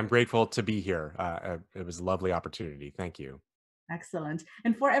 I'm grateful to be here. It was a lovely opportunity. Thank you. Excellent.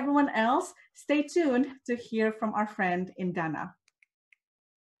 And for everyone else, stay tuned to hear from our friend in Ghana.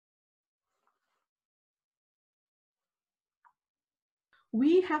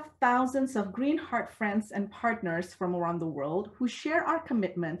 We have thousands of Greenheart friends and partners from around the world who share our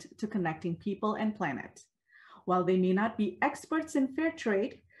commitment to connecting people and planet. While they may not be experts in fair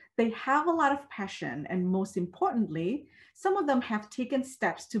trade, they have a lot of passion, and most importantly, some of them have taken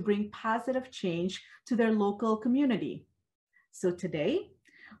steps to bring positive change to their local community. So today,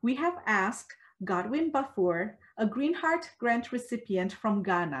 we have asked Godwin Bafour, a Greenheart grant recipient from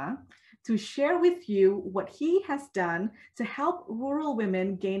Ghana, to share with you what he has done to help rural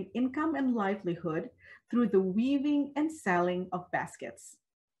women gain income and livelihood through the weaving and selling of baskets.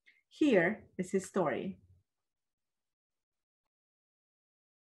 Here is his story.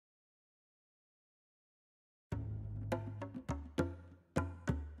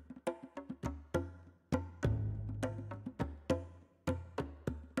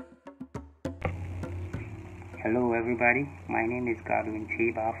 Hello everybody, my name is Godwin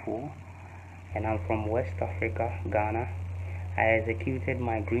Bafour and I'm from West Africa, Ghana. I executed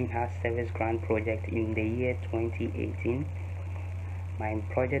my Greenheart Service Grant project in the year 2018. My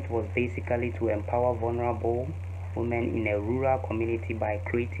project was basically to empower vulnerable women in a rural community by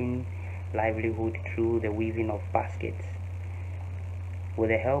creating livelihood through the weaving of baskets. With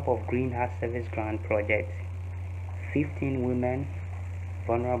the help of Greenheart Service Grant project, 15 women,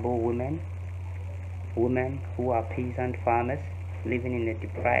 vulnerable women who are peasant farmers living in a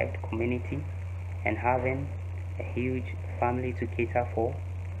deprived community and having a huge family to cater for,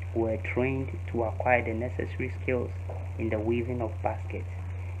 were trained to acquire the necessary skills in the weaving of baskets.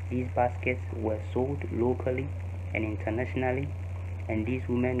 These baskets were sold locally and internationally, and these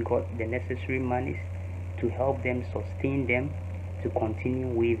women got the necessary monies to help them sustain them to continue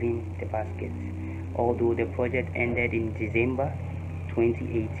weaving the baskets. Although the project ended in December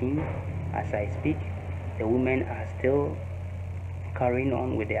 2018, as I speak, the women are still carrying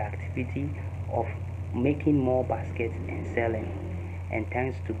on with the activity of making more baskets and selling. And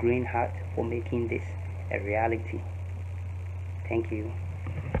thanks to Greenheart for making this a reality. Thank you.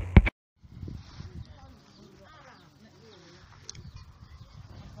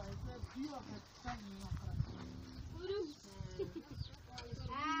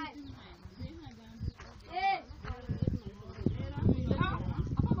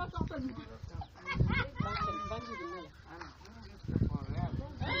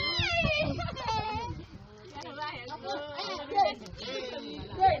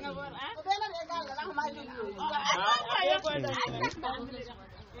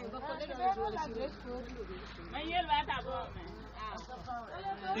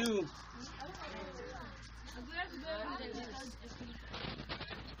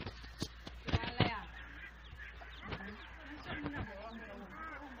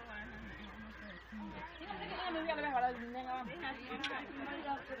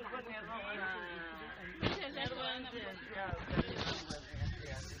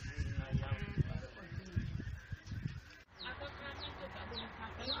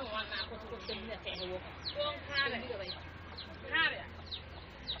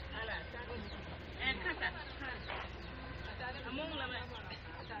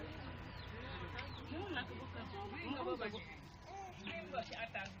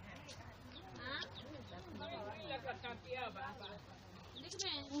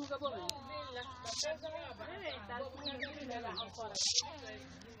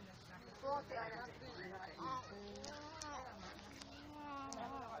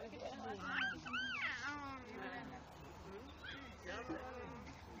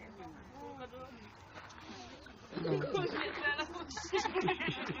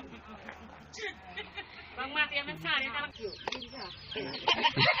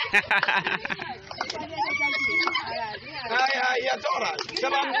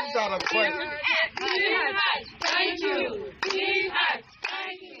 Thank you.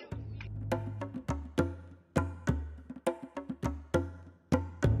 Thank you.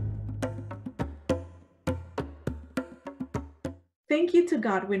 Thank you to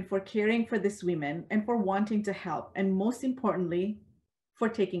Godwin for caring for these women and for wanting to help, and most importantly, for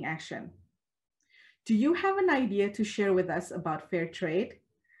taking action. Do you have an idea to share with us about fair trade,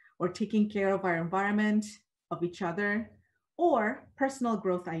 or taking care of our environment, of each other, or personal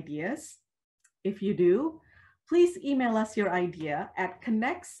growth ideas? If you do, please email us your idea at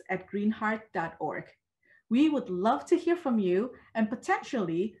connects@greenheart.org. We would love to hear from you and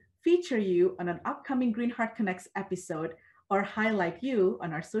potentially feature you on an upcoming Greenheart Connects episode or highlight you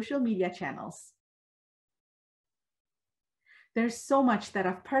on our social media channels. There's so much that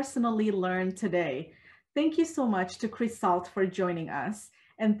I've personally learned today. Thank you so much to Chris Solt for joining us,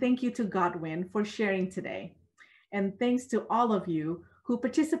 and thank you to Godwin for sharing today. And thanks to all of you who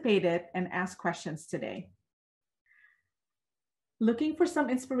participated and asked questions today. Looking for some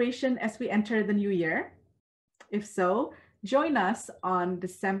inspiration as we enter the new year? If so, join us on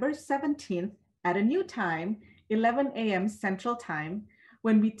December 17th at a new time, 11 a.m. Central Time,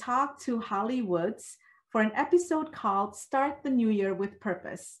 when we talk to Holly Woods for an episode called Start the New Year with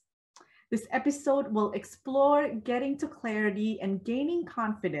Purpose. This episode will explore getting to clarity and gaining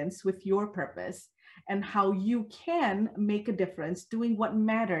confidence with your purpose and how you can make a difference doing what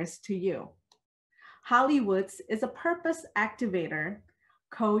matters to you. Holly Woods is a purpose activator,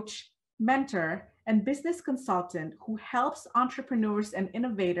 coach, mentor, and business consultant who helps entrepreneurs and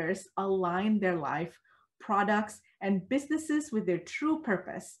innovators align their life, products, and businesses with their true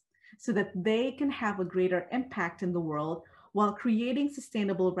purpose so that they can have a greater impact in the world while creating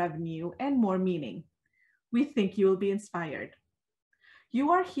sustainable revenue and more meaning. We think you will be inspired.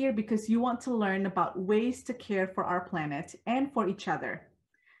 You are here because you want to learn about ways to care for our planet and for each other.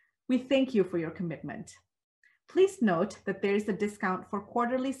 We thank you for your commitment. Please note that there is a discount for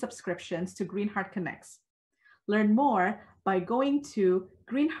quarterly subscriptions to Greenheart Connects. Learn more by going to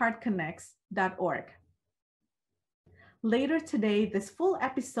greenheartconnects.org. Later today, this full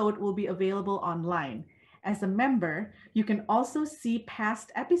episode will be available online. As a member, you can also see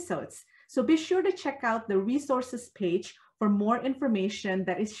past episodes, so be sure to check out the resources page for more information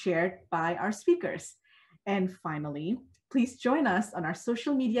that is shared by our speakers. And finally, please join us on our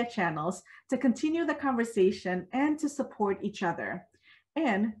social media channels to continue the conversation and to support each other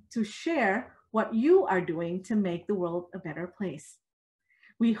and to share what you are doing to make the world a better place.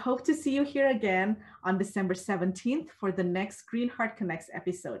 We hope to see you here again on December 17th for the next Greenheart Connects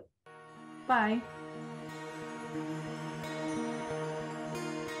episode. Bye.